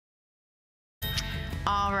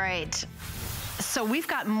All right. So we've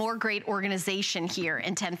got more great organization here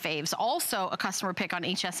in 10 Faves. Also a customer pick on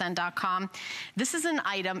hsn.com. This is an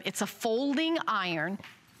item, it's a folding iron,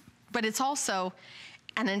 but it's also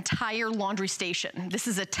an entire laundry station. This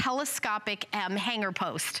is a telescopic hanger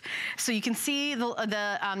post. So you can see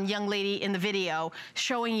the young lady in the video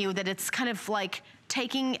showing you that it's kind of like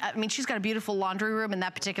taking, I mean, she's got a beautiful laundry room in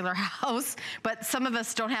that particular house, but some of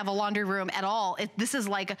us don't have a laundry room at all. This is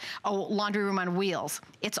like a laundry room on wheels.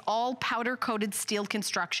 It's all powder coated steel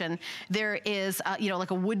construction. There is, you know,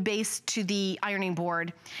 like a wood base to the ironing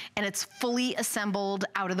board, and it's fully assembled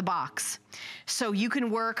out of the box. So you can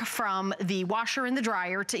work from the washer and the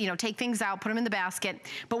dryer to, you know, take things out, put them in the basket.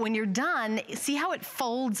 But when you're done, see how it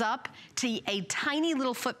folds up to a tiny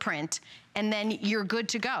little footprint, and then you're good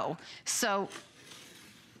to go. So,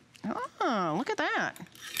 oh, look at that.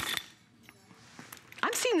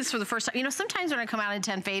 I'm seeing this for the first time. You know, sometimes when I come out in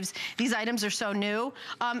 10 Faves, these items are so new.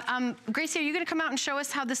 Gracie, are you gonna come out and show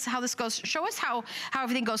us how this goes? Show us how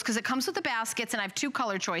everything goes, because it comes with the baskets, and I have 2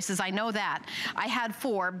 color choices, I know that. I had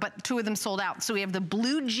 4, but 2 of them sold out. So we have the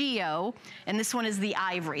blue geo, and this one is the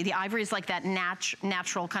ivory. The ivory is like that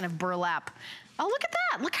natural kind of burlap. Oh, look at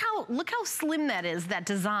that. Look how slim that is, that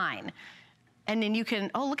design. And then you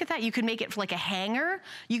can, oh, look at that. You can make it like a hanger.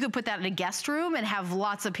 You could put that in a guest room and have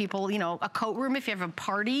lots of people, you know, a coat room if you have a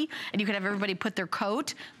party, and you could have everybody put their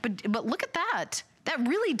coat. But look at that. That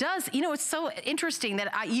really does, you know, it's so interesting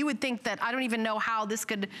that you would think that I don't even know how this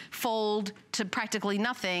could fold to practically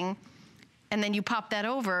nothing. And then you pop that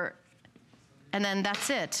over, and then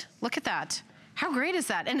that's it. Look at that. How great is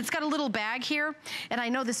that? And it's got a little bag here. And I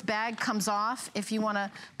know this bag comes off if you want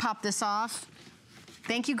to pop this off.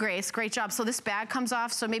 Thank you, Grace, great job. So this bag comes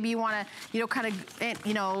off, so maybe you wanna, you know, kind of,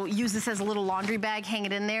 you know, use this as a little laundry bag, hang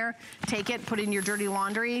it in there, take it, put it in your dirty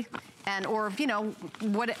laundry, and, or, you know,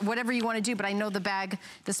 whatever you wanna do, but I know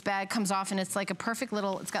this bag comes off, and it's like a perfect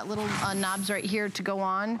little, it's got little knobs right here to go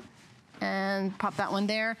on, and pop that one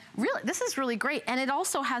there. Really, this is really great, and it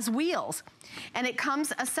also has wheels. And it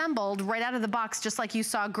comes assembled right out of the box, just like you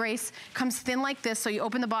saw Grace. Comes thin like this, so you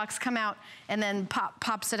open the box, come out, and then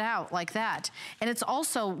pops it out like that. And it's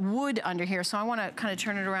also wood under here, so I wanna kind of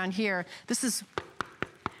turn it around here. This is,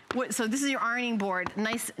 so this is your ironing board,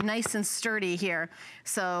 nice and sturdy here.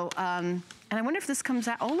 So, and I wonder if this comes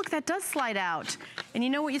out, oh look, that does slide out. And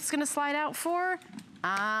you know what it's gonna slide out for?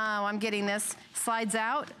 Oh, I'm getting this. Slides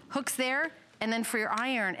out, hooks there, and then for your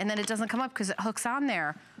iron, and then it doesn't come up because it hooks on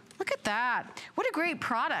there. Look at that. What a great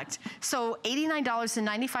product. So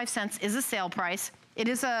 $89.95 is a sale price. It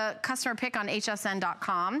is a customer pick on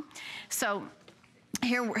hsn.com. So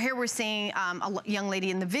here we're seeing a young lady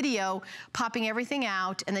in the video popping everything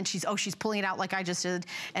out, and then she's pulling it out like I just did.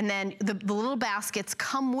 And then the little baskets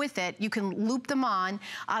come with it. You can loop them on.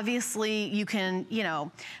 Obviously, you can, you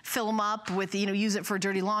know, fill them up with, you know, use it for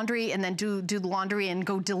dirty laundry, and then do the laundry and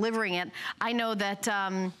go delivering it. I know that,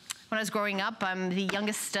 when I was growing up, I'm the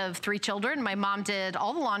youngest of 3 children. My mom did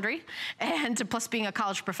all the laundry, and plus being a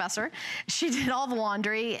college professor, she did all the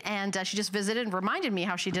laundry, and she just visited and reminded me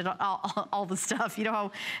how she did all the stuff. You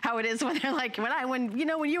know how it is when they're like, when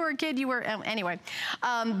you were a kid, you were, anyway.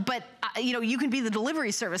 But you know, you can be the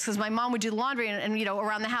delivery service, because my mom would do the laundry and you know,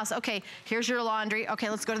 around the house. Okay, here's your laundry. Okay,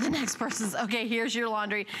 let's go to the next person's. Okay, here's your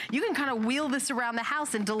laundry. You can kind of wheel this around the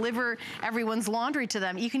house and deliver everyone's laundry to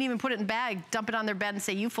them. You can even put it in a bag, dump it on their bed, and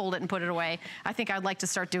say, you fold it and put it away. I think I'd like to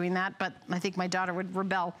start doing that, but I think my daughter would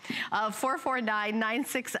rebel.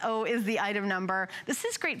 449960 is the item number. This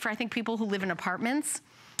is great for, I think, people who live in apartments.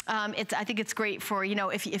 I think it's great for, you know,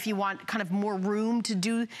 if you want kind of more room to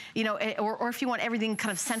do, you know, or if you want everything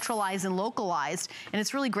kind of centralized and localized, and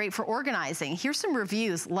it's really great for organizing. Here's some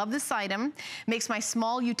reviews. Love this item. Makes my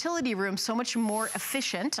small utility room so much more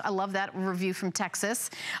efficient. I love that review from Texas.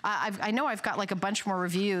 I know I've got like a bunch more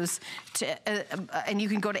reviews, and you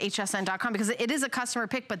can go to hsn.com because it is a customer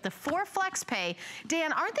pick, but the 4 flex pay,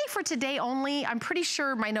 Dan, aren't they for today only? I'm pretty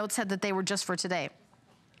sure my notes said that they were just for today.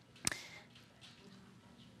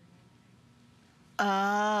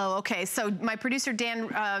 Oh, okay. So my producer, Dan,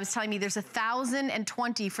 was telling me there's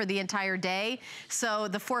 1,020 for the entire day. So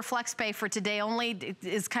the 4 flex pay for today only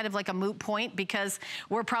is kind of like a moot point, because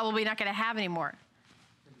we're probably not going to have any more.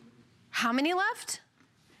 How many left?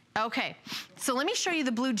 Okay, so let me show you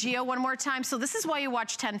the blue Geo one more time. So this is why you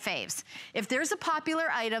watch 10 faves. If there's a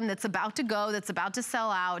popular item that's about to go, that's about to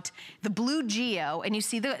sell out, the blue Geo, and you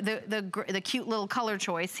see the cute little color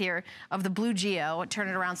choice here of the blue Geo, turn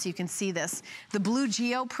it around so you can see this. The blue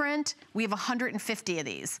Geo print, we have 150 of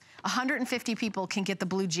these. 150 people can get the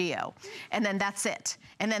blue Geo, and then that's it.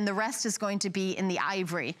 And then the rest is going to be in the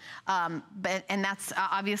ivory. And that's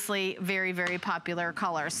obviously very, very popular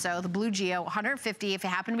color. So the blue Geo, 150. If you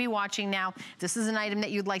happen to be watching now, this is an item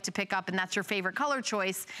that you'd like to pick up and that's your favorite color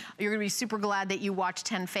choice, you're gonna be super glad that you watch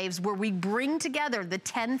 10 faves, where we bring together the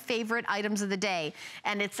 10 favorite items of the day.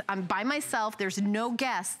 And I'm by myself, there's no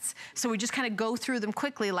guests, so we just kind of go through them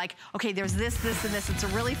quickly, like, okay, there's this, this, and this. It's a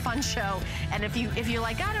really fun show. And if you're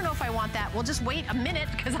like, I don't know if I want that, well, just wait a minute,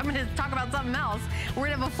 because I'm gonna talk about something else. We're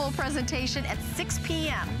gonna have a full presentation at 6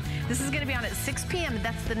 p.m. This is gonna be on at 6 p.m.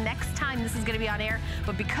 That's the next time this is gonna be on air.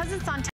 But because it's on